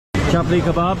Chapli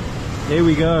Kebab. Here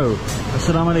we go.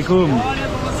 Assalamu alaikum.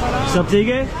 Sab theek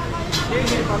hai?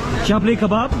 Chapli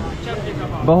Kebab?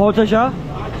 Bahut acha?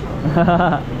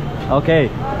 Okay,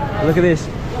 look at this.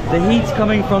 The heat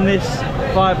coming from this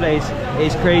fireplace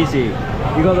is crazy.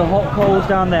 You got the hot coals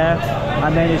down there,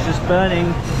 and then it's just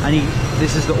burning. And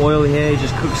this is the oil here. He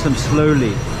just cooks them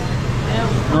slowly,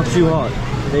 not too hot.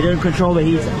 They don't control the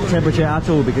heat temperature at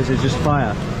all because it's just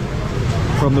fire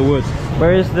from the wood.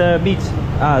 Where is the meat?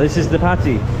 Ah, this is the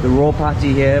patty, the raw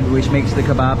patty here, which makes the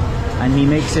kebab. And he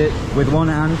makes it with one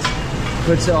hand,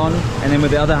 puts it on, and then with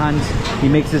the other hand, he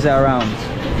mixes it around.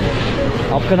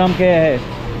 Aapka naam kya hai?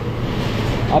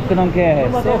 Aapka naam kya hai?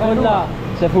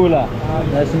 Saifullah.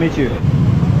 Nice to meet you.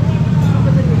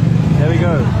 There we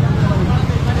go.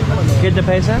 Kitna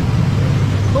paisa?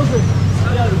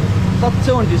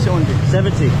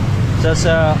 70. So that's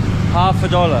half a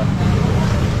dollar.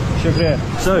 Shukriya.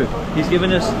 So he's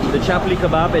given us the chapli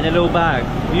kebab in a little bag.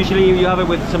 Usually you have it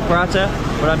with some paratha,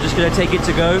 but I'm just going to take it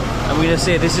to go, and we're going to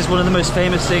say this is one of the most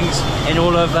famous things in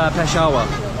all of Peshawar.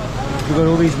 We've got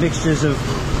all these mixtures of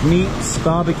meats,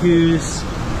 barbecues,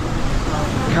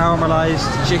 caramelized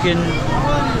chicken.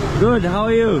 Good, how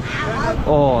are you?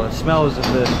 Oh, the smells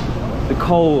of the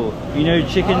coal. You know,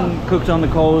 chicken cooked on the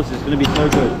coals is going to be so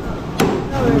good.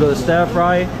 We've got the stir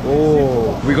fry.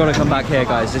 Oh, we got to come back here,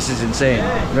 guys. This is insane.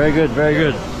 Very good, very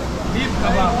good.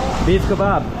 Beef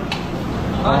kebab.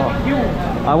 Oh,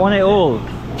 I want it all.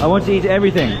 I want to eat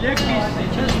everything.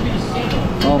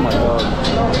 Oh my god.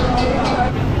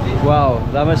 Wow,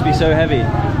 that must be so heavy.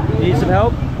 You need some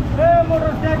help?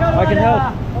 I can help.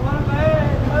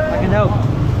 I can help.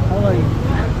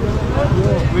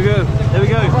 Here we go. There we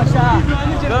go.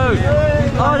 Go.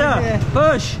 Harder.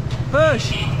 Push.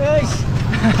 Push.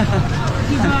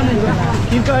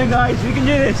 Keep going, guys. We can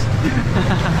do this.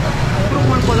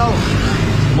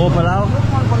 More palau?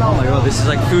 Oh my god, this is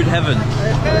like food heaven.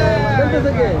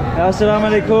 Assalamu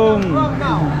alaikum.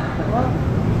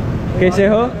 Kaise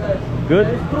ho? Good?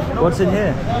 What's in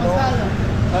here?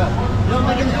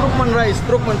 Turkmen rice,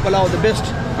 Turkmen palau, the best.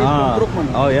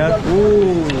 Oh yeah?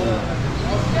 Ooh.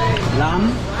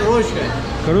 Lamb?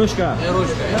 Karushka.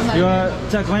 You are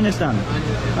Turkmenistan?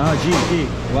 Ah, gee.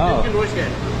 Wow.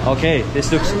 Okay,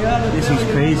 this looks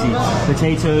crazy.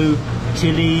 Potato,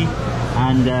 chili,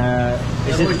 and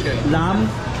is it lamb?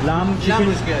 Lamb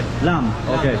chicken? Lamb.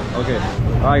 Okay.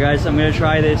 Alright guys, I'm gonna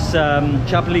try this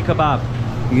chapli kebab.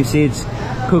 You can see it's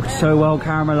cooked so well,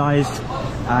 caramelized,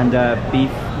 and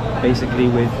beef basically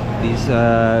with these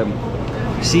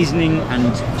seasoning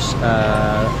and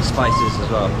spices as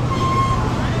well.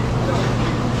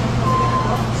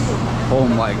 Oh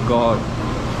my god.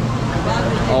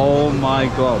 Oh my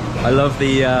god. I love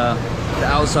the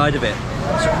outside of it.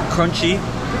 It's crunchy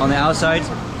on the outside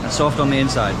and soft on the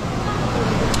inside.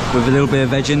 With a little bit of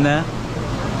veg in there.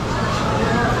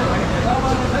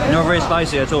 Not very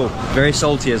spicy at all. Very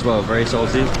salty as well, very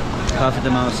salty. Perfect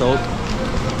amount of salt.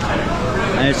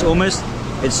 And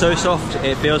it's so soft,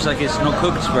 it feels like it's not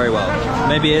cooked very well.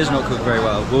 Maybe it is not cooked very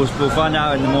well. We'll find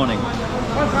out in the morning.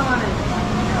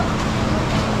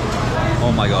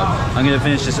 Oh my god, I'm gonna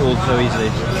finish this all so easily.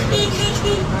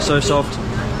 So soft,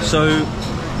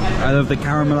 I love the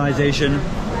caramelization,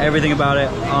 everything about it.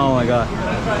 Oh my god.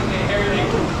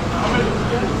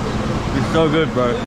 It's so good, bro.